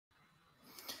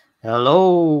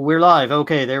Hello, we're live.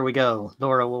 Okay, there we go.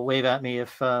 Laura will wave at me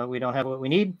if we don't have what we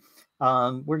need.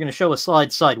 We're going to show a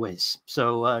slide sideways.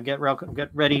 So get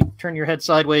ready, turn your head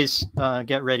sideways,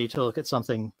 get ready to look at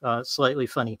something slightly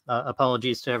funny.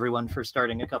 Apologies to everyone for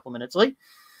starting a couple minutes late.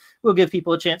 We'll give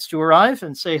people a chance to arrive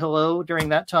and say hello during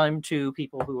that time to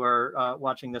people who are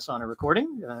watching this on a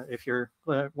recording. If you're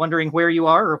wondering where you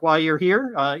are or why you're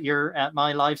here, you're at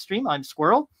my live stream. I'm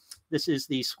Squirrel. This is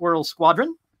the Squirrel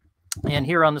Squadron. And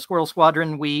here on the Squirrel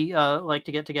Squadron, we like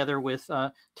to get together with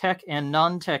tech and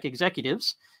non-tech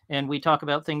executives, and we talk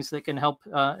about things that can help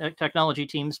technology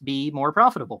teams be more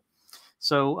profitable.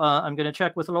 So I'm going to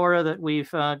check with Laura that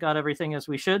we've got everything as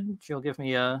we should. She'll give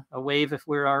me a wave if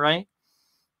we're all right.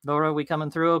 Laura, we coming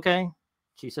through okay?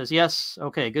 She says yes.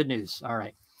 Okay, good news. All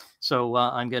right. So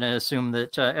I'm going to assume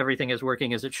that everything is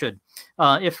working as it should.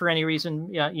 If for any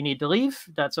reason you need to leave,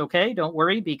 that's okay. Don't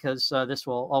worry, because this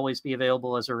will always be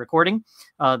available as a recording.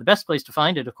 The best place to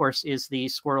find it, of course, is the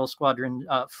Squirrel Squadron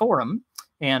forum.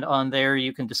 And on there,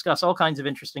 you can discuss all kinds of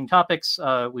interesting topics.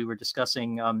 We were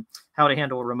discussing how to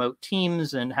handle remote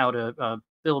teams and how to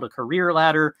build a career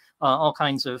ladder, all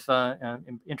kinds of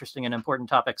interesting and important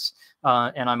topics.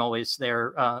 And I'm always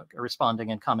there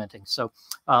responding and commenting. So,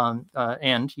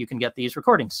 and you can get these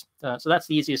recordings. So that's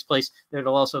the easiest place.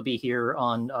 It'll also be here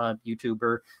on YouTube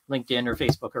or LinkedIn or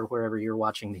Facebook or wherever you're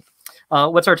watching me.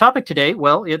 What's our topic today?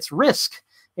 Well, it's risk.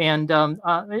 And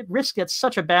risk gets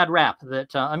such a bad rap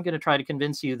that I'm going to try to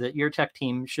convince you that your tech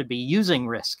team should be using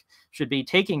risk, should be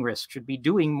taking risk, should be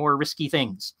doing more risky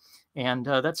things. And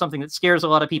that's something that scares a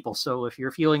lot of people. So if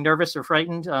you're feeling nervous or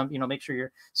frightened, make sure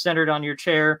you're centered on your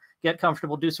chair, get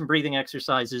comfortable, do some breathing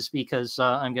exercises, because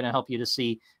I'm going to help you to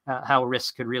see how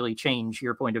risk could really change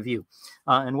your point of view.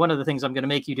 And one of the things I'm going to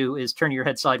make you do is turn your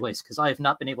head sideways, because I have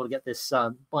not been able to get this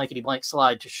blankety blank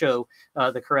slide to show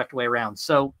the correct way around.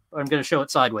 So I'm going to show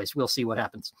it sideways. We'll see what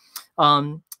happens.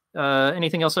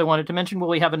 Anything else I wanted to mention? Well,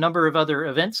 we have a number of other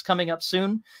events coming up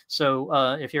soon. So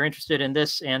if you're interested in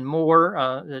this and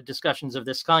more discussions of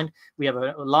this kind, we have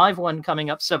a live one coming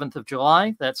up 7th of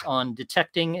July. That's on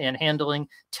detecting and handling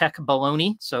tech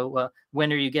baloney. So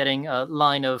when are you getting a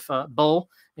line of bull?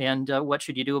 And what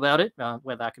should you do about it?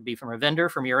 Well, that could be from a vendor,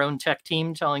 from your own tech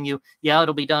team telling you, yeah,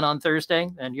 it'll be done on Thursday,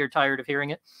 and you're tired of hearing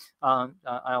it.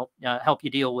 I'll help you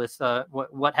deal with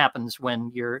what happens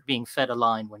when you're being fed a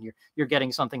line, when you're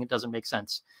getting something that doesn't make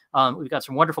sense. We've got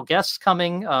some wonderful guests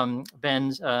coming.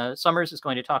 Ben Summers is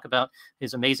going to talk about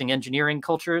his amazing engineering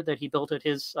culture that he built at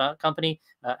his company,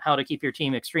 how to keep your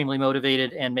team extremely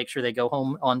motivated and make sure they go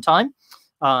home on time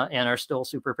and are still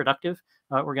super productive.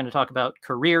 We're going to talk about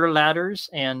career ladders,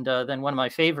 and then one of my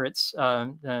favorites,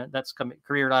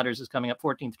 Career Ladders, is coming up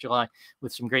 14th of July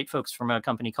with some great folks from a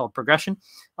company called Progression.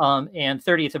 And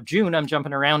 30th of June, I'm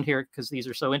jumping around here because these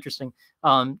are so interesting,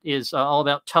 is all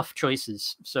about tough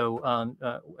choices. So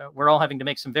we're all having to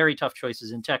make some very tough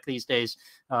choices in tech these days.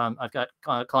 I've got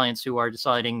clients who are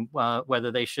deciding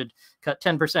whether they should cut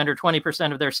 10% or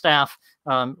 20% of their staff,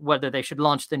 whether they should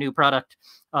launch the new product.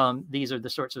 These are the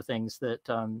sorts of things that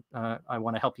I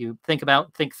want to help you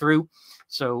think through.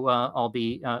 So I'll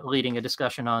be leading a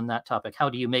discussion on that topic. How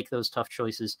do you make those tough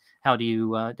choices? How do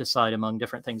you decide among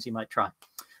different things you might try?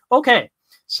 Okay,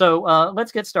 so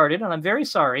let's get started. And I'm very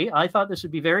sorry. I thought this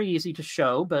would be very easy to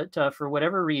show, but for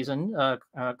whatever reason,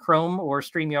 Chrome or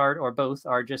StreamYard or both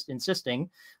are just insisting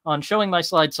on showing my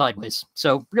slide sideways.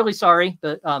 So really sorry,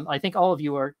 but I think all of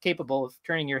you are capable of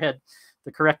turning your head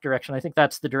the correct direction. I think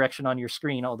that's the direction on your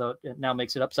screen, although it now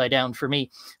makes it upside down for me.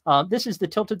 This is the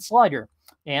tilted slider,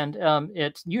 and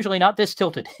it's usually not this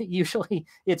tilted. Usually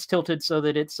it's tilted so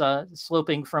that it's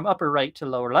sloping from upper right to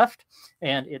lower left,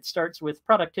 and it starts with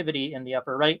productivity in the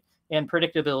upper right and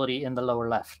predictability in the lower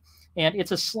left. And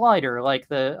it's a slider, like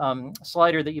the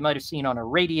slider that you might have seen on a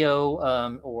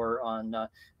radio or on,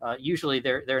 usually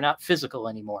they're not physical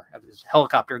anymore. There's a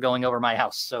helicopter going over my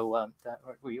house, so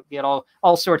we get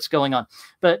all sorts going on.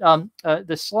 But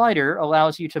the slider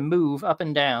allows you to move up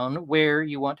and down where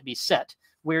you want to be set,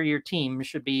 where your team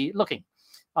should be looking.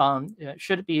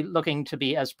 Should it be looking to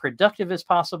be as productive as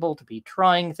possible, to be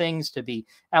trying things, to be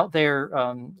out there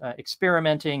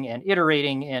experimenting and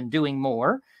iterating and doing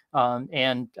more?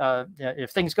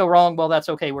 If things go wrong, well, that's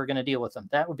okay. We're going to deal with them.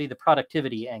 That would be the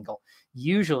productivity angle.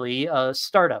 Usually a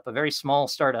startup, a very small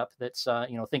startup that's,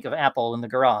 think of Apple in the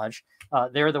garage.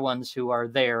 They're the ones who are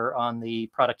there on the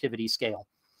productivity scale.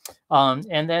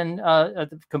 And then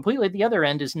completely at the other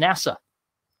end is NASA.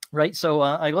 Right. So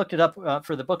I looked it up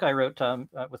for the book I wrote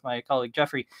with my colleague,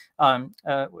 Jeffrey.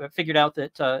 Figured out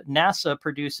that NASA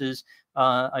produces,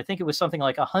 I think it was something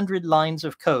like 100 lines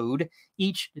of code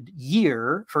each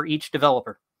year for each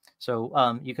developer.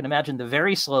 So you can imagine the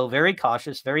very slow, very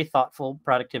cautious, very thoughtful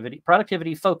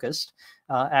productivity focused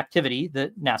activity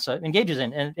that NASA engages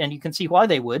in. And you can see why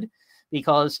they would,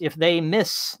 because if they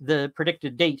miss the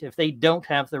predicted date, if they don't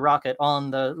have the rocket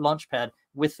on the launch pad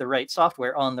with the right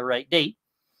software on the right date,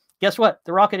 guess what?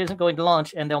 The rocket isn't going to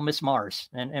launch and they'll miss Mars,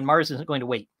 and Mars isn't going to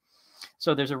wait.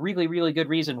 So there's a really, really good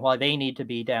reason why they need to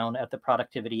be down at the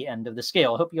productivity end of the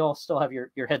scale. I hope you all still have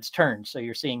your heads turned so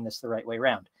you're seeing this the right way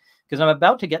around, because I'm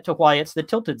about to get to why it's the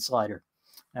tilted slider.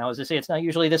 Now, as I say, it's not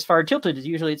usually this far tilted.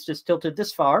 Usually it's just tilted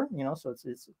this far, so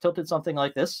it's tilted something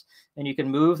like this, and you can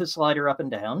move the slider up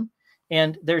and down,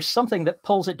 and there's something that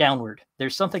pulls it downward.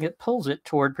 There's something that pulls it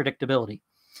toward predictability.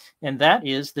 And that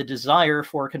is the desire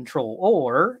for control,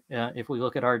 or if we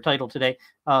look at our title today,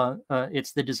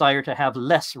 it's the desire to have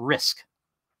less risk.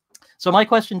 So my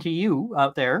question to you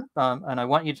out there, and I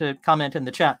want you to comment in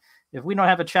the chat. If we don't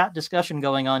have a chat discussion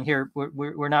going on here,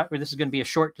 we're not. This is going to be a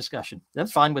short discussion.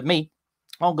 That's fine with me.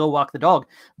 I'll go walk the dog.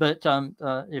 But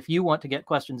if you want to get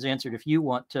questions answered, if you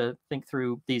want to think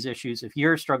through these issues, if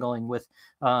you're struggling with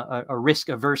a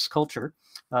risk-averse culture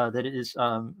that is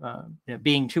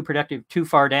being too productive, too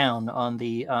far down on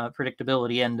the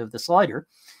predictability end of the slider,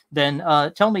 then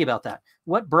tell me about that.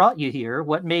 What brought you here?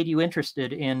 What made you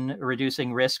interested in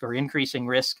reducing risk or increasing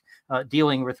risk,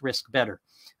 dealing with risk better?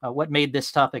 What made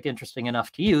this topic interesting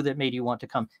enough to you that made you want to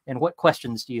come? And what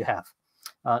questions do you have?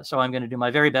 So I'm going to do my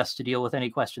very best to deal with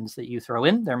any questions that you throw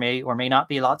in. There may or may not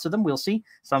be lots of them. We'll see.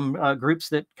 Some groups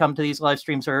that come to these live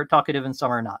streams are talkative and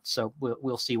some are not. So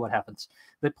we'll see what happens.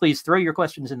 But please throw your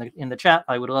questions in the chat.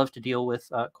 I would love to deal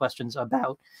with questions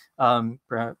about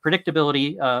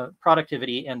predictability,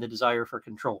 productivity, and the desire for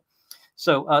control.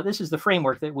 So this is the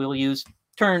framework that we'll use,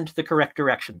 turned the correct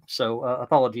direction. So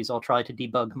apologies. I'll try to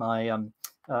debug my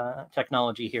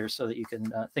technology here so that you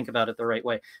can think about it the right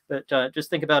way. But just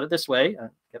think about it this way.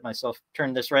 Get myself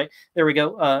turned this right. There we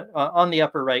go. On the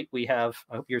upper right, we have,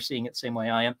 I hope you're seeing it the same way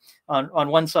I am. On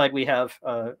one side, we have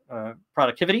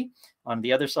productivity. On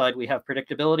the other side, we have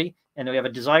predictability. And we have a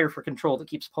desire for control that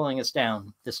keeps pulling us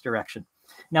down this direction.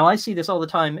 Now, I see this all the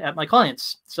time at my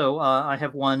clients. So I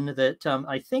have one that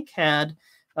I think had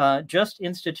just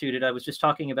instituted, I was just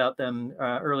talking about them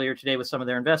earlier today with some of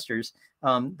their investors.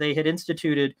 They had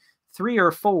instituted 3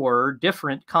 or 4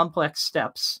 different complex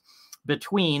steps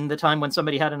between the time when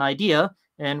somebody had an idea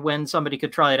and when somebody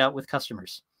could try it out with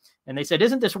customers. And they said,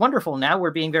 isn't this wonderful? Now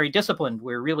we're being very disciplined.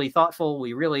 We're really thoughtful.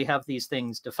 We really have these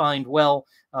things defined well.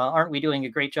 Aren't we doing a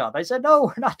great job? I said, no,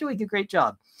 we're not doing a great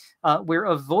job. We're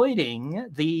avoiding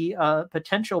the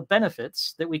potential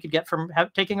benefits that we could get from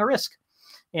taking a risk.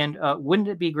 And wouldn't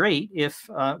it be great if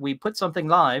we put something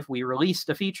live, we released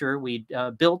a feature, we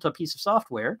built a piece of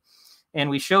software, and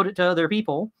we showed it to other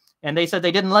people, and they said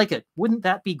they didn't like it? Wouldn't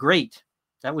that be great?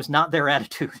 That was not their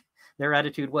attitude. Their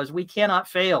attitude was, we cannot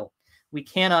fail. We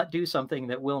cannot do something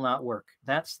that will not work.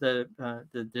 That's the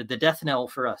death knell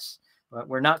for us.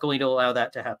 We're not going to allow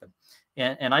that to happen.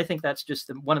 And I think that's just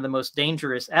one of the most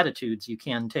dangerous attitudes you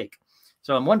can take.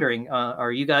 So I'm wondering,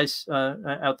 are you guys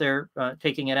out there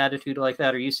taking an attitude like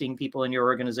that? Are you seeing people in your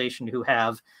organization who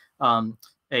have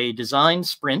a design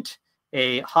sprint,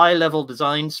 a high-level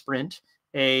design sprint,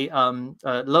 a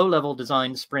low-level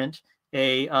design sprint,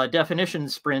 a definition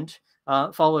sprint,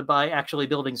 followed by actually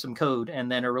building some code,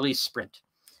 and then a release sprint?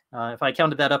 If I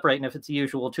counted that up right, and if it's the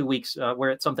usual 2 weeks, we're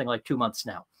at something like 2 months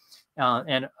now.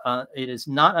 And it is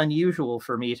not unusual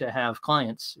for me to have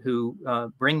clients who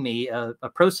bring me a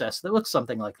process that looks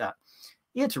something like that.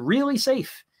 It's really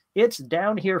safe. It's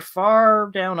down here,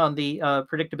 far down on the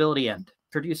predictability end.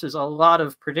 Produces a lot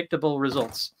of predictable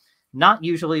results. Not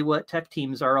usually what tech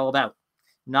teams are all about.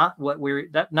 Not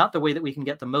the way that we can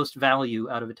get the most value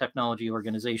out of a technology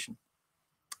organization.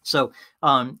 So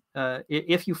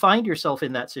if you find yourself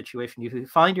in that situation, if you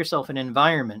find yourself in an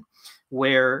environment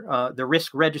where the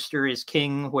risk register is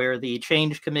king, where the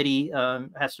change committee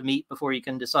has to meet before you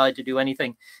can decide to do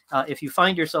anything, if you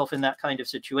find yourself in that kind of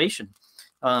situation,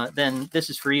 then this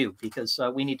is for you, because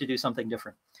we need to do something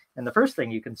different. And the first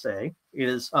thing you can say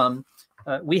is,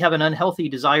 we have an unhealthy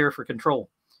desire for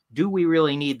control. Do we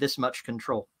really need this much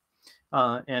control?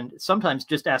 And sometimes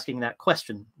just asking that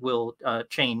question will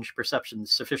change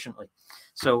perceptions sufficiently.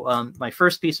 So my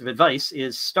first piece of advice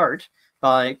is start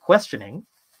by questioning,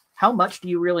 how much do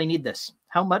you really need this?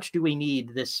 How much do we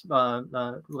need this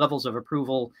levels of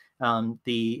approval,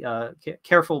 the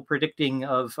careful predicting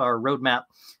of our roadmap,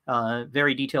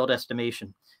 very detailed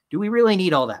estimation? Do we really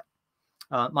need all that?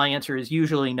 My answer is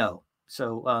usually no.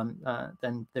 So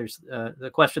then there's the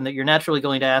question that you're naturally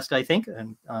going to ask, I think,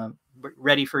 and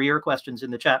ready for your questions in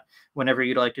the chat whenever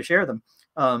you'd like to share them.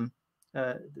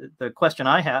 the question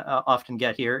I often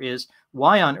get here is,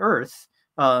 why on earth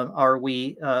are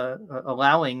we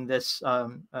allowing this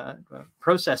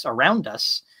process around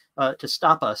us to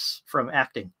stop us from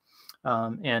acting?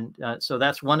 So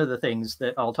that's one of the things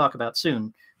that I'll talk about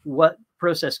soon. What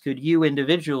process could you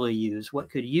individually use?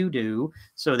 What could you do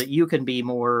so that you can be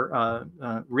more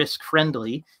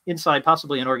risk-friendly inside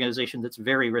possibly an organization that's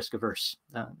very risk-averse?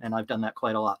 And I've done that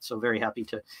quite a lot, so very happy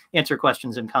to answer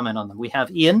questions and comment on them. We have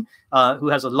Ian, who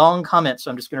has a long comment, so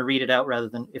I'm just going to read it out rather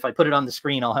than, if I put it on the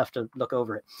screen, I'll have to look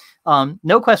over it.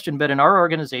 No question, but in our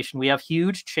organization, we have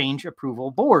huge change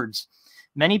approval boards.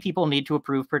 Many people need to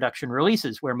approve production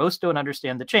releases where most don't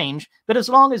understand the change, but as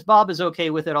long as Bob is okay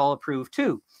with it, I'll approve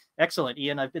too. Excellent,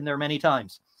 Ian. I've been there many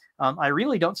times. I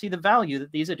really don't see the value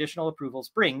that these additional approvals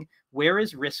bring. Where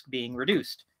is risk being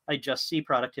reduced? I just see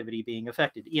productivity being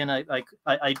affected. Ian,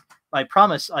 I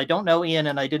promise I don't know Ian,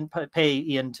 and I didn't pay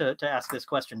Ian to ask this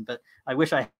question, but I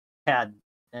wish I had.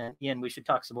 Ian, we should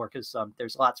talk some more because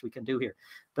there's lots we can do here.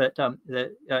 But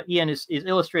Ian is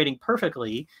illustrating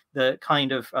perfectly the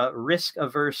kind of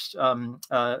risk-averse,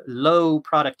 low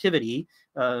productivity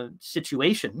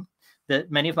situation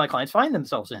that many of my clients find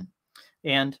themselves in.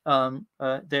 And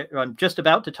I'm just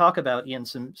about to talk about, Ian,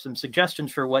 some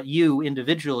suggestions for what you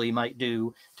individually might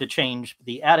do to change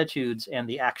the attitudes and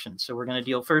the actions. So we're going to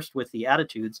deal first with the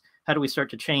attitudes. How do we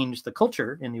start to change the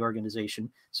culture in the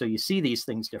organization so you see these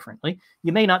things differently?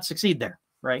 You may not succeed there,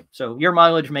 right? So your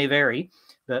mileage may vary,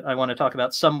 but I want to talk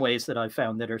about some ways that I've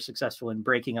found that are successful in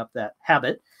breaking up that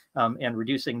habit and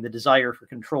reducing the desire for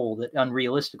control that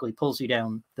unrealistically pulls you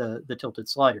down the tilted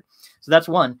slider. So that's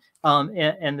one.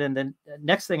 And then the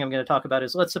next thing I'm going to talk about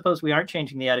is, let's suppose we aren't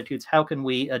changing the attitudes. How can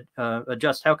we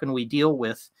adjust? How can we deal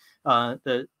with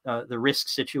the risk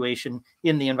situation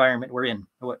in the environment we're in?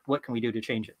 What can we do to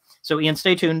change it? So Ian,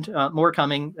 stay tuned. More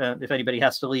coming. If anybody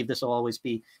has to leave, this will always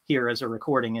be here as a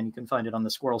recording, and you can find it on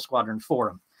the Squirrel Squadron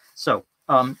forum. So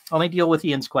let me deal with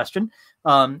Ian's question.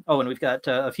 And we've got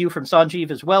a few from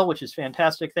Sanjeev as well, which is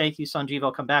fantastic. Thank you, Sanjeev.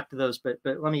 I'll come back to those, but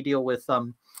let me deal with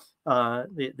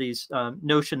these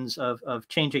notions of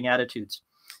changing attitudes.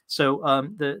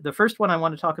 So the first one I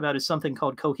want to talk about is something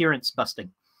called coherence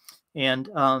busting. And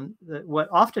what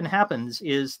often happens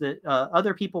is that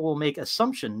other people will make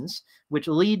assumptions which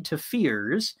lead to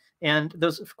fears, and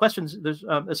those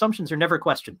assumptions are never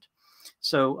questioned.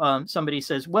 So somebody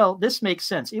says, well, this makes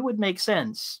sense. It would make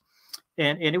sense.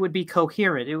 And it would be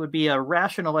coherent. It would be a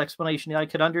rational explanation. I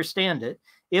could understand it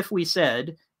if we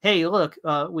said, hey, look,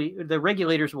 the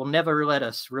regulators will never let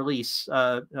us release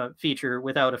a feature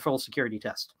without a full security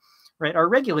test. Right? Our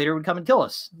regulator would come and kill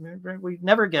us. We'd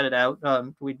never get it out.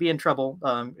 We'd be in trouble,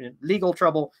 legal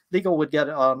trouble. Legal would get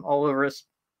all over us.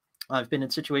 I've been in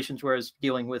situations where I was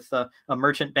dealing with a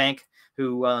merchant bank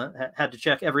who had to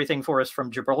check everything for us from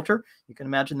Gibraltar. You can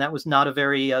imagine that was not a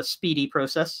very speedy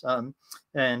process.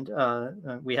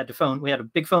 We had to phone. We had a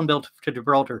big phone bill to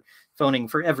Gibraltar, phoning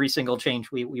for every single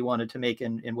change we wanted to make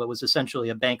in what was essentially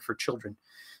a bank for children.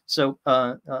 So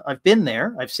I've been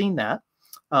there. I've seen that.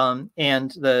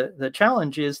 And the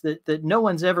challenge is that no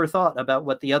one's ever thought about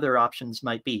what the other options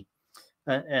might be.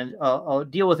 And I'll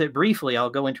deal with it briefly. I'll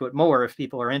go into it more if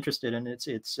people are interested. And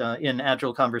it's in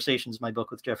Agile Conversations, my book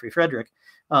with Jeffrey Frederick.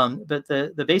 But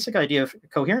the basic idea of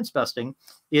coherence busting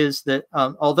is that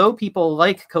although people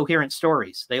like coherent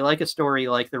stories, they like a story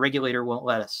like the regulator won't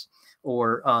let us,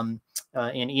 or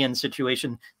in Ian's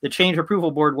situation, the change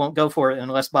approval board won't go for it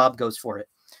unless Bob goes for it.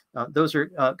 Those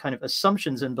are kind of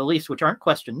assumptions and beliefs which aren't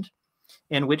questioned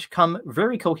and which come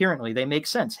very coherently. They make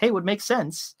sense. Hey, it would make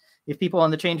sense if people on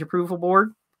the change approval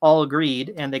board all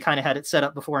agreed and they kind of had it set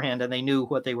up beforehand and they knew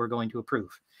what they were going to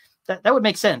approve. That would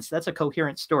make sense. That's a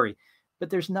coherent story, but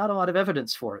there's not a lot of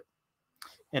evidence for it.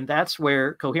 And that's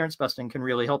where coherence busting can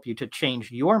really help you to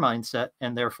change your mindset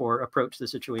and therefore approach the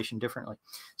situation differently.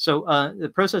 So the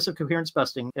process of coherence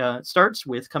busting starts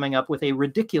with coming up with a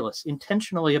ridiculous,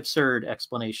 intentionally absurd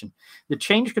explanation. The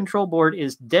change control board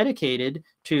is dedicated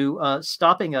to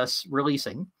stopping us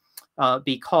releasing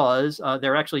because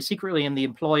they're actually secretly in the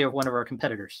employ of one of our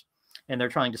competitors, and they're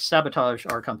trying to sabotage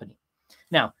our company.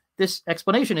 Now, this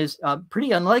explanation is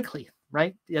pretty unlikely,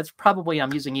 right? That's probably,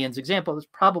 I'm using Ian's example, it's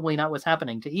probably not what's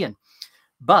happening to Ian.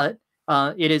 But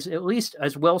it is at least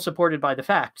as well supported by the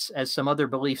facts as some other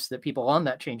beliefs that people on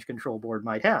that change control board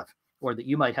might have, or that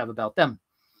you might have about them.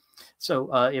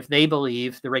 So if they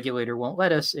believe the regulator won't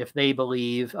let us, if they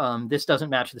believe this doesn't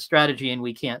match the strategy and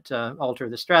we can't alter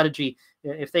the strategy,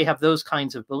 if they have those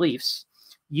kinds of beliefs,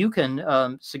 you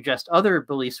can suggest other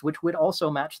beliefs which would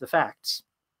also match the facts.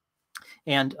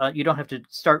 And you don't have to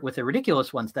start with the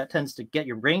ridiculous ones. That tends to get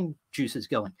your brain juices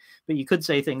going. But you could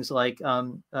say things like,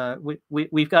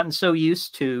 we've gotten so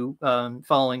used to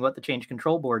following what the change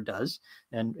control board does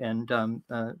and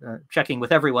checking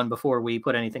with everyone before we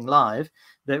put anything live,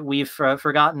 that we've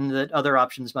forgotten that other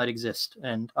options might exist.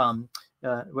 And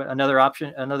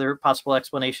another possible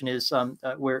explanation is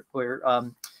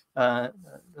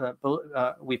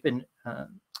we've been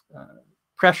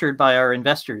pressured by our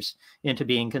investors into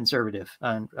being conservative,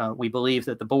 and we believe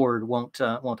that the board won't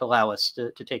allow us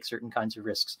to take certain kinds of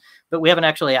risks, but we haven't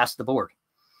actually asked the board.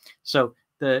 So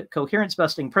the coherence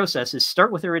busting process is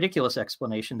start with a ridiculous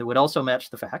explanation that would also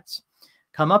match the facts,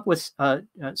 come up with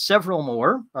several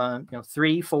more,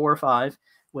 3, 4, 5.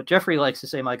 What Jeffrey likes to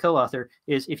say, my co-author,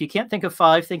 is if you can't think of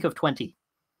 5, think of 20,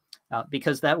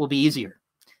 because that will be easier.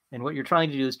 And what you're trying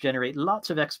to do is generate lots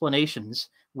of explanations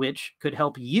which could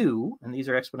help you, and these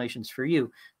are explanations for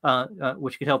you,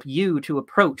 which could help you to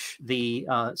approach the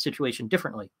situation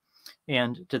differently.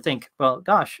 And to think, well,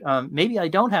 gosh, maybe I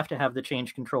don't have to have the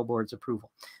change control board's approval.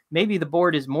 Maybe the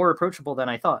board is more approachable than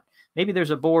I thought. Maybe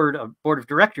there's a board of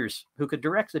directors who could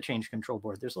direct the change control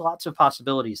board. There's lots of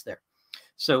possibilities there.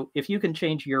 So if you can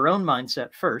change your own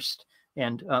mindset first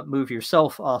and move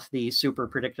yourself off the super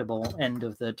predictable end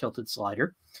of the tilted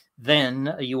slider,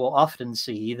 then you will often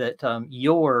see that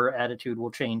your attitude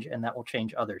will change, and that will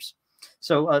change others.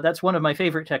 So that's one of my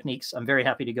favorite techniques. I'm very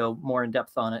happy to go more in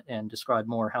depth on it and describe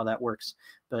more how that works.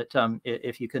 But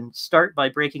if you can start by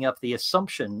breaking up the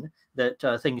assumption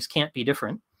that things can't be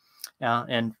different,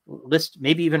 and list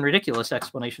maybe even ridiculous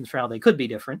explanations for how they could be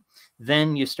different,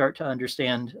 then you start to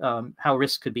understand how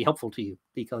risk could be helpful to you.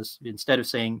 Because instead of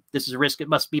saying, this is a risk, it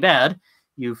must be bad,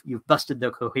 you've busted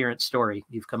the coherent story.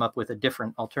 You've come up with a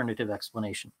different alternative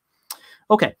explanation.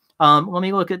 Okay, let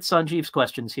me look at Sanjeev's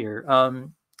questions here.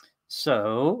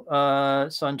 Sanjeev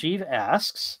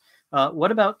asks,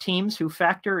 what about teams who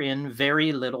factor in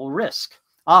very little risk?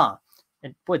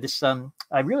 And boy, this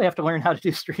I really have to learn how to do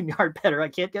StreamYard better. I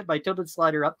can't get my tilted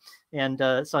slider up. And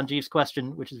Sanjeev's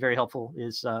question, which is very helpful,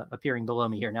 is appearing below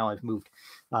me here. Now I've moved.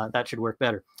 That should work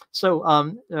better. So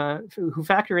who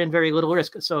factor in very little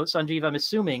risk. So Sanjeev, I'm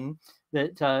assuming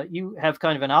that you have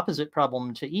kind of an opposite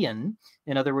problem to Ian.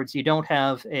 In other words, you don't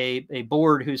have a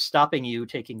board who's stopping you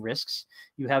taking risks.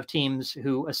 You have teams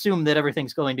who assume that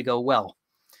everything's going to go well.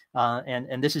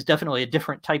 And this is definitely a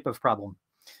different type of problem.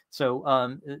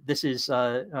 So this is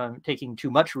taking too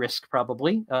much risk,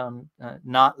 probably,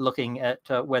 not looking at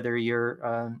whether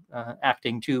you're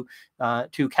acting too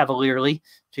cavalierly,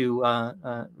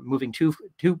 moving too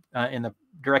in the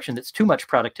direction that's too much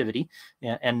productivity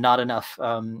and not enough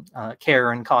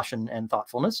care and caution and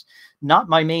thoughtfulness. Not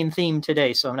my main theme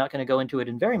today, so I'm not going to go into it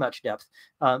in very much depth.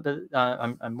 But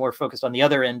I'm more focused on the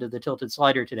other end of the tilted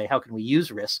slider today. How can we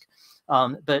use risk?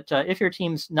 But if your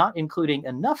team's not including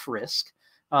enough risk,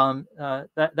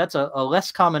 that's a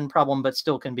less common problem, but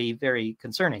still can be very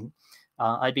concerning.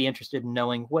 I'd be interested in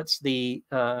knowing what's the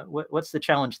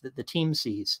challenge that the team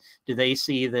sees. Do they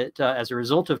see that as a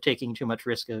result of taking too much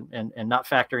risk and not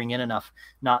factoring in enough,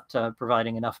 not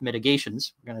providing enough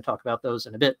mitigations? We're going to talk about those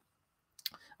in a bit.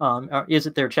 Is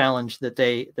it their challenge that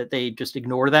they just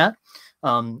ignore that?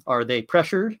 Are they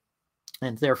pressured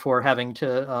and therefore having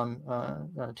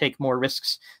to take more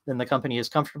risks than the company is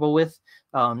comfortable with?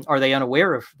 Are they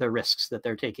unaware of the risks that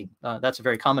they're taking? That's a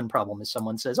very common problem. Is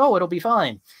someone says, oh, it'll be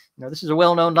fine. This is a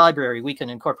well-known library. We can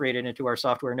incorporate it into our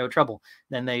software, no trouble.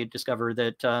 Then they discover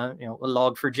that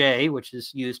log4j, which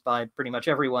is used by pretty much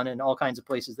everyone in all kinds of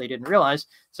places they didn't realize,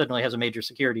 suddenly has a major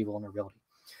security vulnerability.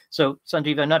 So,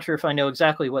 Sanjeev, I'm not sure if I know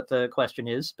exactly what the question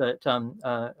is, but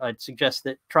I'd suggest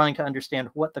that trying to understand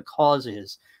what the cause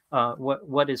is.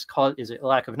 What is cause? Is it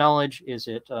lack of knowledge? Is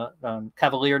it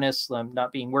cavalierness,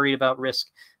 not being worried about risk?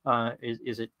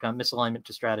 Is it misalignment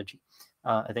to strategy?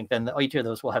 I think then each of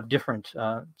those will have different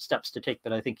steps to take,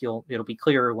 but I think it'll be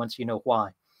clearer once you know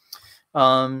why.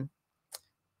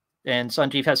 And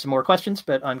Sanjeev has some more questions,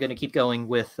 but I'm going to keep going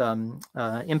with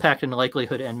impact and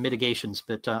likelihood and mitigations,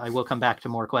 but I will come back to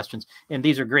more questions. And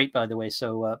these are great, by the way,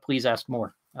 so please ask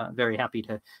more. Very happy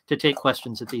to take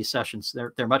questions at these sessions.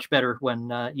 They're much better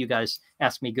when you guys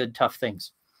ask me good, tough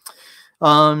things.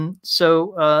 I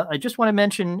just want to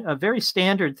mention a very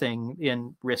standard thing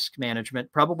in risk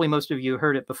management. Probably most of you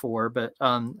heard it before, but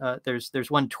there's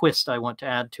one twist I want to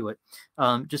add to it,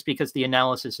 just because the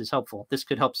analysis is helpful. This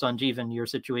could help Sanjeev in your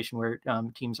situation where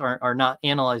teams are not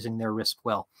analyzing their risk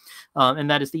well, and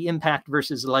that is the impact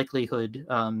versus likelihood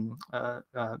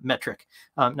metric.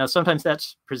 Now, sometimes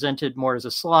that's presented more as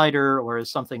a slider or as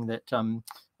something that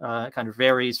kind of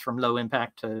varies from low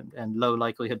impact to and low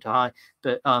likelihood to high.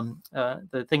 But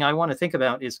the thing I want to think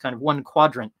about is kind of one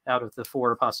quadrant out of the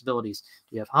 4 possibilities.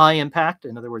 You have high impact.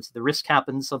 In other words, the risk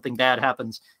happens, something bad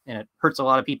happens, and it hurts a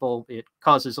lot of people. It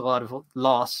causes a lot of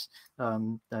loss.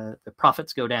 The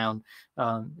profits go down.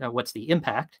 What's the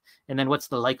impact? And then what's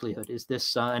the likelihood? Is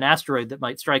this an asteroid that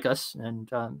might strike us? And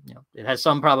it has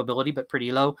some probability, but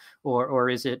pretty low. Or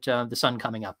is it the sun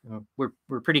coming up?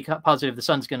 We're pretty positive the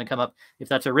sun's going to come up. If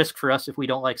that's a risk for us, if we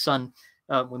don't like sun,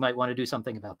 we might want to do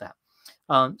something about that.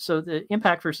 So the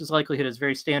impact versus likelihood is a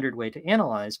very standard way to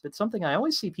analyze. But something I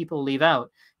always see people leave out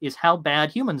is how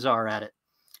bad humans are at it.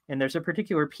 And there's a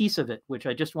particular piece of it, which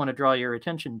I just want to draw your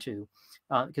attention to,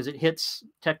 because it hits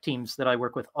tech teams that I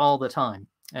work with all the time.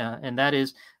 And that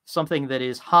is something that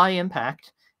is high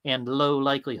impact and low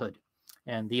likelihood.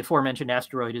 And the aforementioned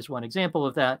asteroid is one example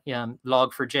of that.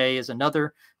 Log4j is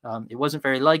another. It wasn't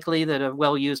very likely that a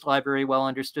well-used library, well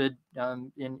understood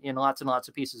in lots and lots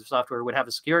of pieces of software would have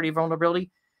a security vulnerability.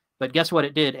 But guess what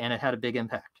it did? And it had a big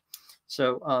impact.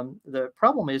 So the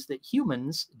problem is that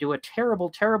humans do a terrible,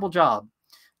 terrible job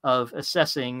of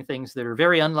assessing things that are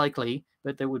very unlikely,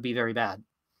 but that would be very bad.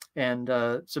 And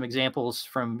some examples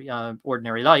from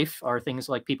ordinary life are things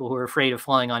like people who are afraid of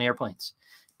flying on airplanes.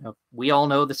 We all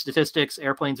know the statistics.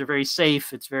 Airplanes are very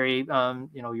safe. It's very,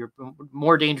 you're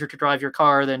more danger to drive your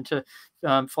car than to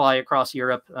fly across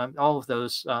Europe. All of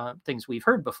those things we've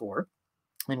heard before,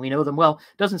 and we know them well.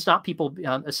 Doesn't stop people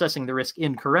assessing the risk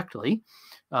incorrectly,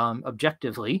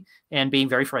 objectively, and being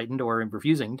very frightened or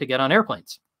refusing to get on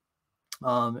airplanes.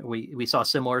 We saw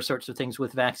similar sorts of things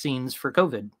with vaccines for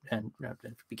COVID, and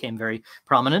it became very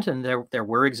prominent. And there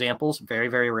were examples, very,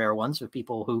 very rare ones, of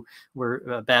people who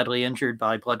were badly injured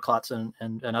by blood clots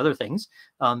and other things.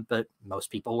 But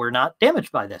most people were not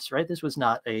damaged by this, right? This was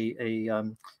not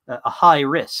a high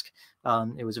risk.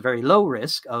 It was a very low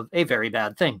risk of a very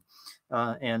bad thing.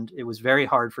 And it was very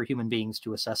hard for human beings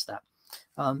to assess that.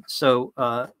 So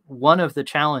one of the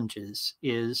challenges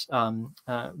is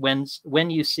when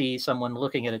you see someone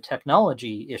looking at a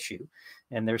technology issue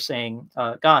and they're saying,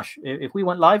 gosh, if we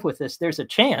went live with this, there's a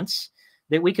chance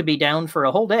that we could be down for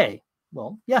a whole day.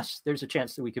 Well, yes, there's a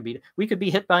chance that we could be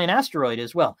hit by an asteroid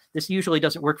as well. This usually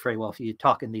doesn't work very well if you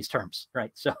talk in these terms,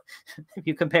 right? So if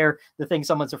you compare the thing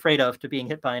someone's afraid of to being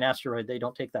hit by an asteroid, they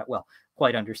don't take that well,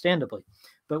 quite understandably.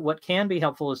 But what can be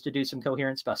helpful is to do some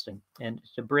coherence busting and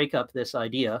to break up this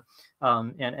idea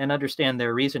and understand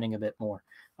their reasoning a bit more.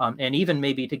 And even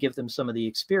maybe to give them some of the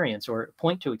experience or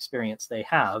point to experience they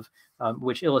have,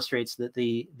 which illustrates that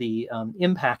the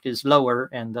impact is lower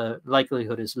and the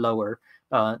likelihood is lower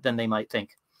than they might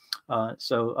think.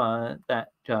 So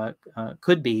that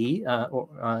could be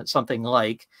something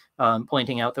like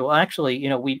pointing out that, well,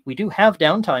 actually, we do have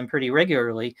downtime pretty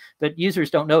regularly, but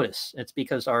users don't notice. It's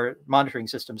because our monitoring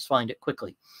systems find it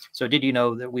quickly. So did you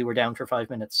know that we were down for 5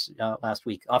 minutes last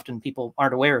week? Often people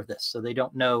aren't aware of this, so they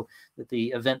don't know that the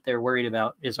event they're worried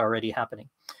about is already happening.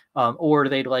 Or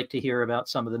they'd like to hear about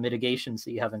some of the mitigations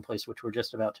that you have in place, which we're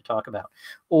just about to talk about.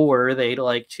 Or they'd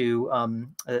like to,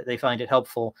 they find it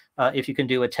helpful if you can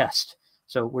do a test.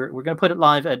 So we're going to put it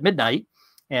live at midnight,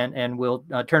 and we'll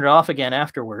turn it off again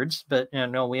afterwards. But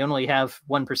we only have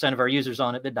 1% of our users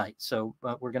on at midnight. So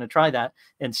we're going to try that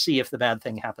and see if the bad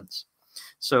thing happens.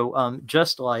 So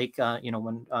just like,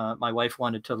 when my wife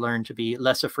wanted to learn to be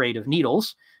less afraid of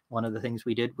needles, one of the things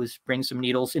we did was bring some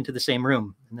needles into the same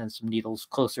room and then some needles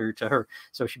closer to her.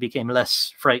 So she became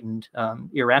less frightened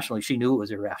irrationally. She knew it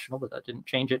was irrational, but that didn't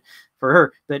change it for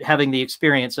her. But having the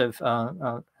experience of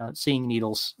seeing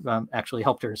needles actually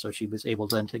helped her. So she was able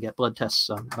then to get blood tests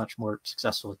much more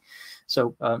successfully.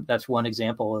 So that's one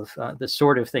example of the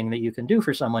sort of thing that you can do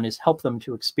for someone, is help them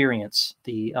to experience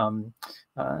the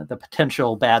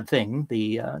potential bad thing,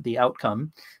 the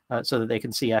outcome, so that they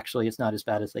can see actually it's not as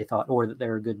bad as they thought, or that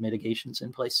there are good mitigations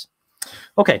in place.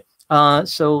 Okay,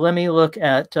 so let me look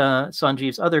at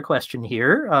Sanjeev's other question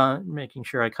here, making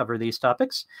sure I cover these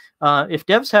topics. If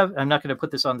devs have, I'm not going to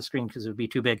put this on the screen because it would be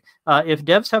too big. If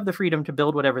devs have the freedom to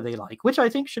build whatever they like, which I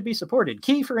think should be supported,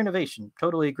 key for innovation.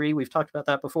 Totally agree. We've talked about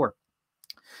that before.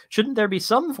 Shouldn't there be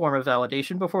some form of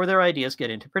validation before their ideas get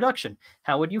into production?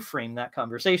 How would you frame that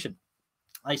conversation?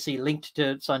 I see linked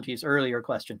to Sanjeev's earlier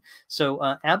question.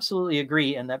 So absolutely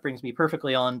agree, and that brings me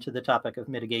perfectly on to the topic of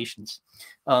mitigations.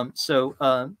 One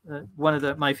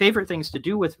of my favorite things to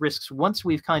do with risks, once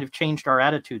we've kind of changed our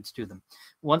attitudes to them,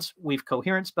 once we've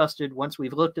coherence busted, once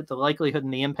we've looked at the likelihood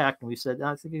and the impact, and we've said,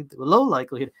 I think low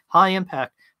likelihood, high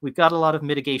impact, we've got a lot of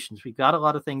mitigations. We've got a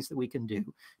lot of things that we can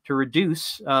do to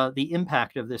reduce the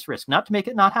impact of this risk, not to make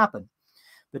it not happen,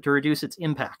 but to reduce its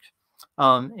impact.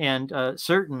 And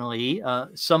certainly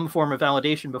some form of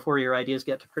validation before your ideas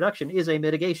get to production is a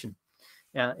mitigation.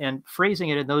 And phrasing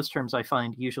it in those terms, I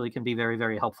find, usually can be very,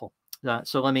 very helpful.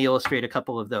 So let me illustrate a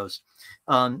couple of those.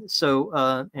 And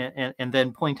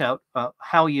then point out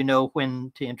how you know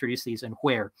when to introduce these and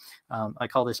where. I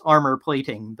call this armor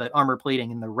plating, but armor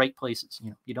plating in the right places.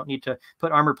 You don't need to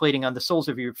put armor plating on the soles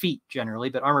of your feet generally,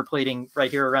 but armor plating right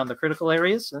here around the critical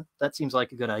areas, that seems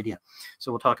like a good idea.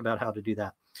 So we'll talk about how to do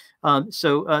that.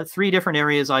 Three different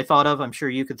areas I thought of. I'm sure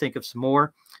you could think of some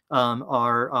more.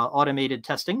 Are automated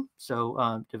testing.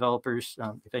 So developers,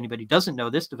 if anybody doesn't know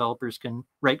this, developers can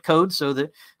write code so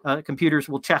that computers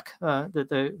will check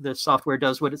that the software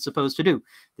does what it's supposed to do.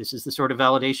 This is the sort of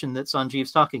validation that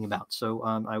Sanjeev's talking about. So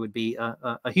I would be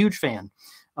a huge fan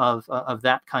of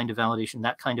that kind of validation,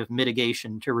 that kind of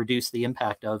mitigation to reduce the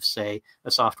impact of, say,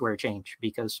 a software change,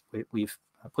 because we've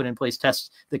put in place tests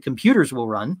that computers will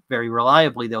run very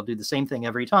reliably. They'll do the same thing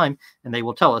every time, and they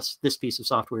will tell us this piece of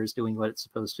software is doing what it's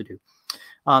supposed to do.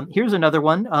 Here's another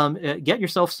one. Get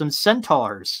yourself some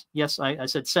centaurs. Yes, I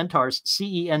said centaurs,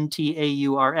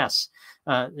 C-E-N-T-A-U-R-S.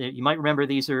 You might remember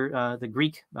these are the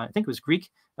Greek, I think it was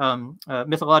Greek,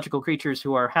 mythological creatures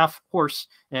who are half horse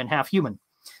and half human.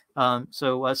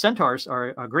 Centaurs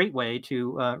are a great way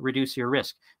to reduce your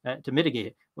risk, to mitigate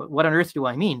it. What on earth do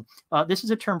I mean? This is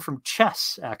a term from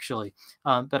chess, actually,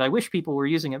 but I wish people were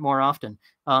using it more often.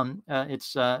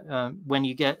 It's when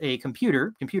you get a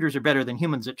computer. Computers are better than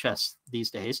humans at chess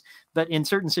these days, but in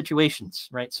certain situations,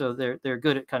 right? So they're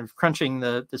good at kind of crunching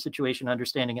the situation,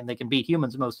 understanding it, and they can beat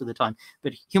humans most of the time.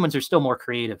 But humans are still more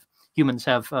creative. Humans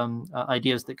have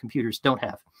ideas that computers don't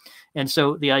have. And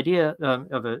so the idea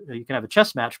you can have a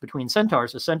chess match between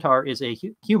centaurs. A centaur is a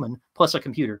human plus a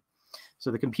computer. So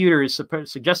the computer is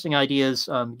suggesting ideas,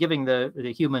 giving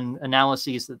the human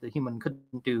analyses that the human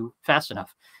couldn't do fast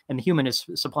enough. And the human is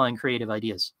supplying creative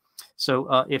ideas.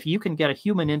 So if you can get a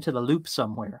human into the loop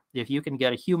somewhere, if you can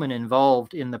get a human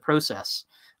involved in the process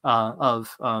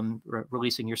of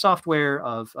releasing your software,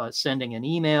 of sending an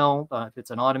email, if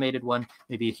it's an automated one,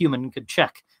 maybe a human could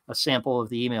check a sample of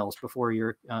the emails before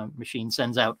your machine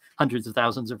sends out hundreds of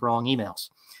thousands of wrong emails.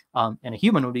 And a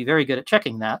human would be very good at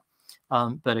checking that.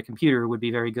 But a computer would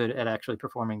be very good at actually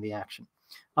performing the action.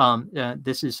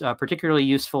 This is particularly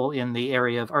useful in the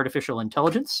area of artificial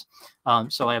intelligence.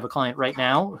 So I have a client right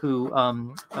now who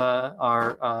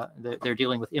they're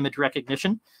dealing with image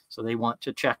recognition. So they want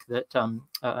to check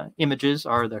that images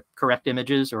are the correct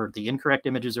images or the incorrect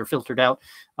images are filtered out.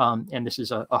 And this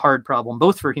is a hard problem,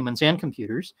 both for humans and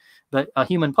computers. But a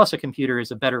human plus a computer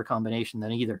is a better combination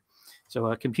than either. So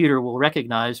a computer will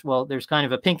recognize, well, there's kind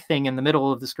of a pink thing in the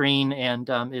middle of the screen, and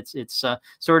it's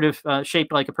sort of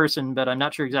shaped like a person, but I'm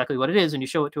not sure exactly what it is. And you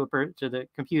show it to the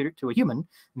computer, to a human, and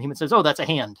the human says, oh, that's a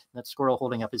hand. That's Squirrel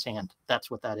holding up his hand.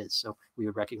 That's what that is. So we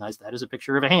would recognize that as a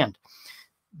picture of a hand.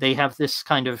 They have this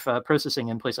kind of processing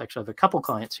in place. Actually, I have a couple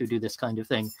clients who do this kind of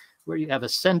thing, where you have a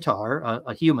centaur,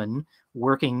 a human,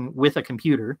 working with a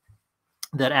computer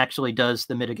that actually does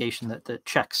the mitigation, that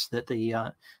checks that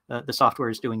the software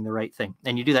is doing the right thing.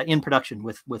 And you do that in production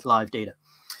with live data.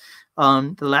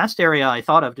 The last area I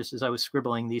thought of, just as I was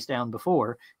scribbling these down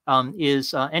before,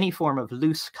 is any form of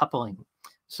loose coupling.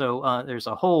 So there's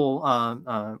a whole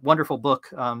wonderful book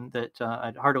that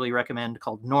I'd heartily recommend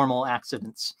called Normal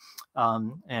Accidents,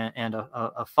 and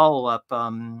a follow-up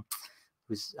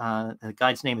the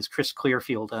guy's name is Chris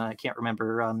Clearfield. I can't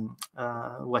remember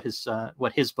what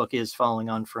his book is, following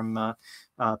on from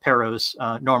Perrow's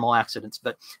Normal Accidents.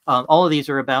 But all of these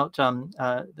are about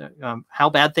how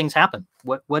bad things happen.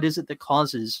 What is it that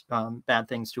causes bad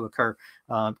things to occur?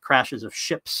 Crashes of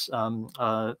ships,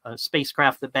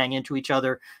 spacecraft that bang into each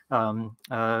other,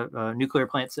 nuclear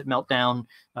plants that melt down.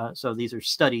 So these are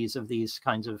studies of these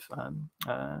kinds of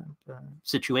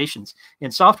situations.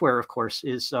 And software, of course,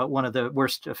 is one of the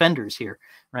worst offenders here,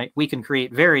 right? We can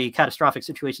create very catastrophic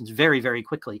situations very, very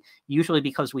quickly, usually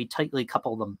because we tightly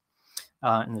couple them.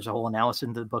 And there's a whole analysis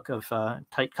in the book of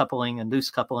tight coupling and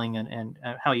loose coupling and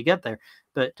how you get there.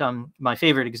 But my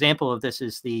favorite example of this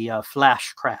is the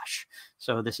flash crash.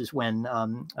 So this is when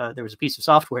there was a piece of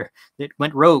software that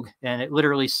went rogue, and it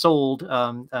literally sold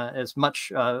as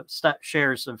much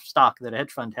shares of stock that a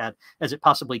hedge fund had as it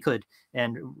possibly could,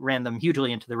 and ran them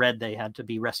hugely into the red. They had to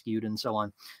be rescued and so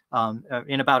on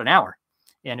in about an hour.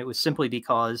 And it was simply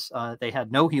because they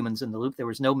had no humans in the loop. There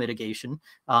was no mitigation,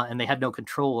 and they had no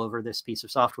control over this piece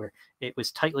of software. It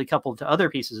was tightly coupled to other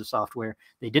pieces of software.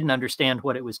 They didn't understand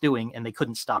what it was doing, and they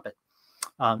couldn't stop it.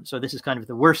 So this is kind of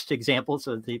the worst example,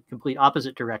 so the complete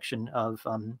opposite direction of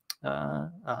from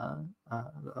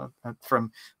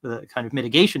the kind of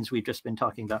mitigations we've just been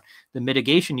talking about. The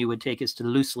mitigation you would take is to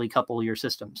loosely couple your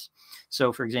systems.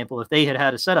 So for example, if they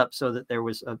had a setup so that there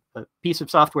was a piece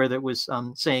of software that was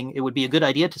saying it would be a good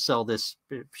idea to sell these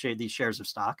shares of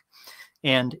stock,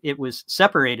 and it was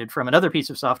separated from another piece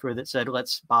of software that said,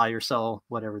 let's buy or sell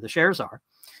whatever the shares are,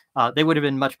 they would have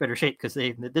been much better shape, because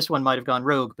this one might have gone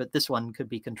rogue, but this one could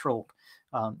be controlled.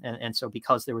 And so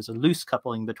because there was a loose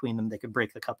coupling between them, they could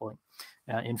break the coupling.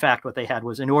 In fact, what they had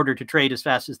was, in order to trade as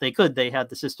fast as they could, they had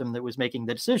the system that was making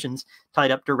the decisions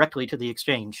tied up directly to the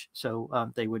exchange.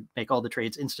 So they would make all the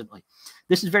trades instantly.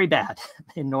 This is very bad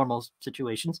in normal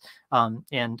situations,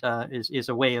 and is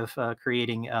a way of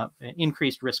creating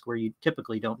increased risk where you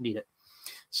typically don't need it.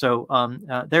 So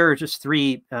there are just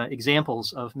three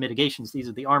examples of mitigations. These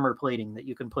are the armor plating that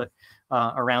you can put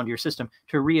around your system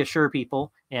to reassure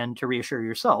people and to reassure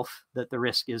yourself that the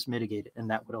risk is mitigated, and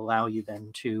that would allow you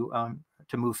then to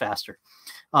move faster.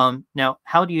 Now,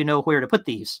 how do you know where to put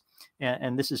these?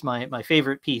 And this is my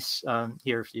favorite piece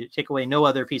here. If you take away no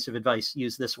other piece of advice,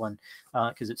 use this one,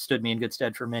 because it stood me in good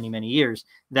stead for many, many years.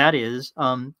 That is,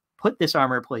 put this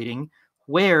armor plating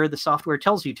where the software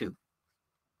tells you to.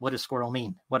 What does Squirrel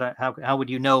mean? How would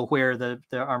you know where the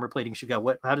armor plating should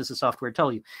go? How does the software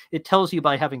tell you? It tells you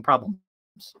by having problems.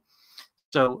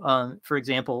 So, for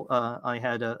example, I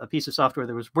had a piece of software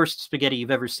that was worst spaghetti you've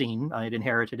ever seen. I had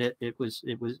inherited it.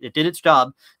 It did its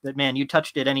job, but man, you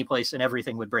touched it any place and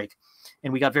everything would break.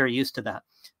 And we got very used to that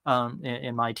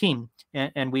in my team.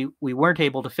 And we weren't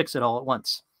able to fix it all at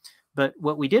once. But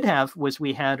what we did have was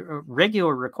we had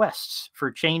regular requests for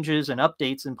changes and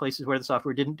updates in places where the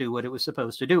software didn't do what it was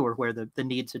supposed to do, or where the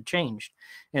needs had changed.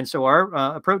 And so our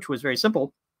approach was very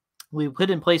simple. We put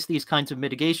in place these kinds of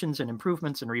mitigations and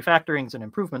improvements and refactorings and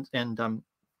improvements and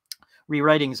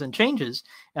rewritings and changes.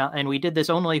 And we did this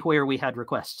only where we had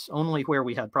requests, only where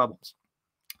we had problems.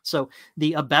 So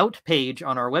the About page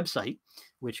on our website,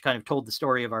 which kind of told the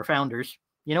story of our founders,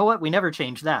 you know what? We never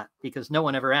changed that because no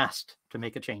one ever asked to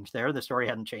make a change there. The story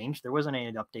hadn't changed. There wasn't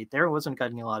any update there. It wasn't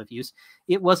getting a lot of use.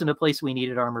 It wasn't a place we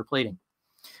needed armor plating.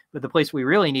 But the place we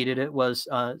really needed it was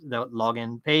the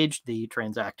login page, the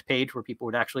transact page where people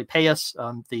would actually pay us,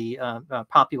 the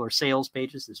popular sales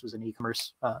pages. This was an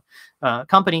e-commerce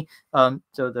company.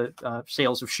 So the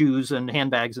sales of shoes and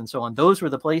handbags and so on. Those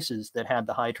were the places that had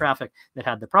the high traffic, that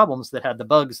had the problems, that had the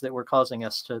bugs that were causing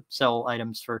us to sell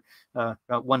items for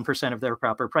 1% of their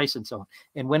proper price and so on.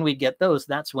 And when we'd get those,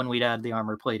 that's when we'd add the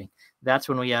armor plating. That's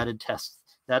when we added tests.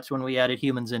 That's when we added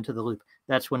humans into the loop.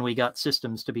 That's when we got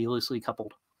systems to be loosely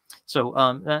coupled. So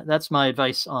that's my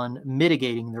advice on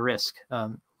mitigating the risk.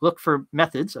 Look for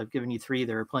methods. I've given you three.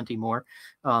 There are plenty more.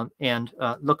 And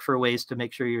look for ways to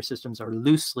make sure your systems are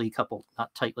loosely coupled,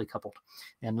 not tightly coupled.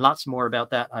 And lots more about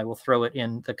that. I will throw it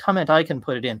in the comment. I can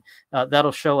put it in.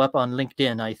 That'll show up on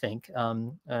LinkedIn, I think.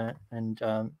 And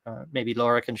maybe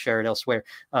Laura can share it elsewhere.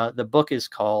 The book is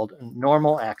called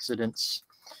Normal Accidents,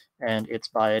 and it's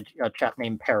by a chap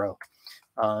named Pero.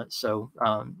 So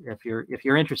if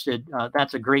you're interested,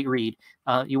 that's a great read.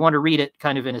 You want to read it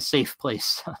kind of in a safe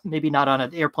place, maybe not on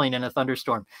an airplane in a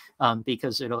thunderstorm,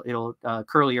 because it'll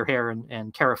curl your hair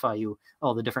and terrify you,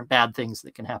 all the different bad things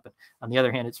that can happen. On the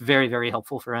other hand, it's very, very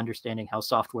helpful for understanding how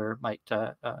software might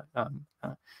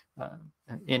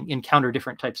encounter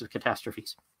different types of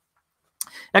catastrophes.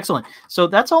 Excellent. So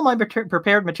that's all my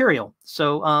prepared material.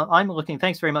 So I'm looking,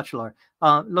 thanks very much, Laura,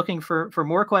 looking for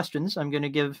more questions. I'm going to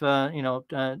give,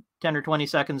 10 or 20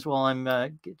 seconds while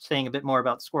I'm saying a bit more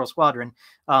about the Squirrel Squadron.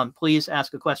 Please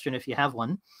ask a question if you have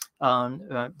one.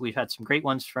 We've had some great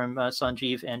ones from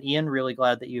Sanjeev and Ian. Really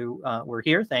glad that you were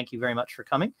here. Thank you very much for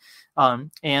coming.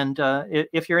 And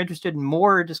if you're interested in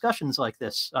more discussions like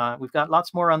this, we've got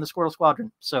lots more on the Squirrel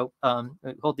Squadron. So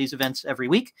we hold these events every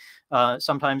week.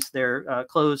 Sometimes they're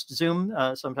closed Zoom.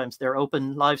 Sometimes they're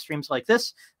open live streams like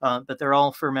this, but they're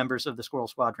all for members of the Squirrel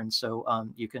Squadron.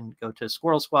 So you can go to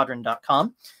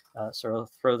SquirrelSquadron.com. So I'll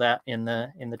throw that in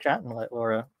the chat and let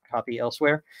Laura copy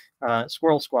elsewhere.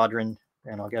 Squirrel Squadron,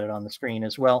 and I'll get it on the screen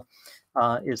as well,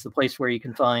 is the place where you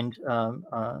can find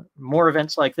more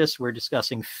events like this. We're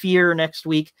discussing fear next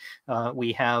week.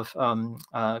 We have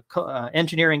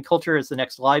engineering culture as the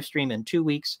next live stream in 2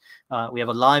 weeks. We have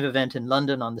a live event in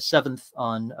London on the 7th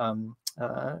on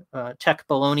tech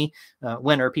baloney.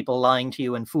 When are people lying to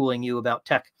you and fooling you about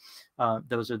tech?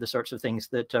 Those are the sorts of things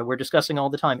that we're discussing all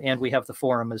the time. And we have the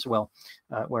forum as well,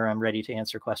 where I'm ready to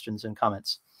answer questions and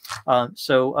comments.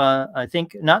 So I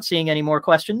think not seeing any more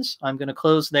questions, I'm going to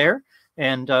close there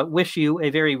and wish you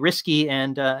a very risky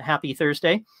and happy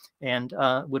Thursday. and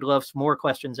would love some more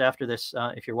questions after this.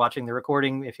 If you're watching the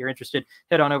recording, if you're interested,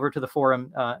 head on over to the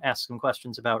forum, ask some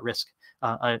questions about risk.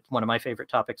 One of my favorite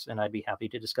topics, and I'd be happy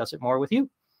to discuss it more with you.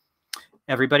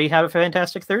 Everybody have a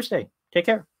fantastic Thursday. Take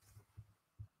care.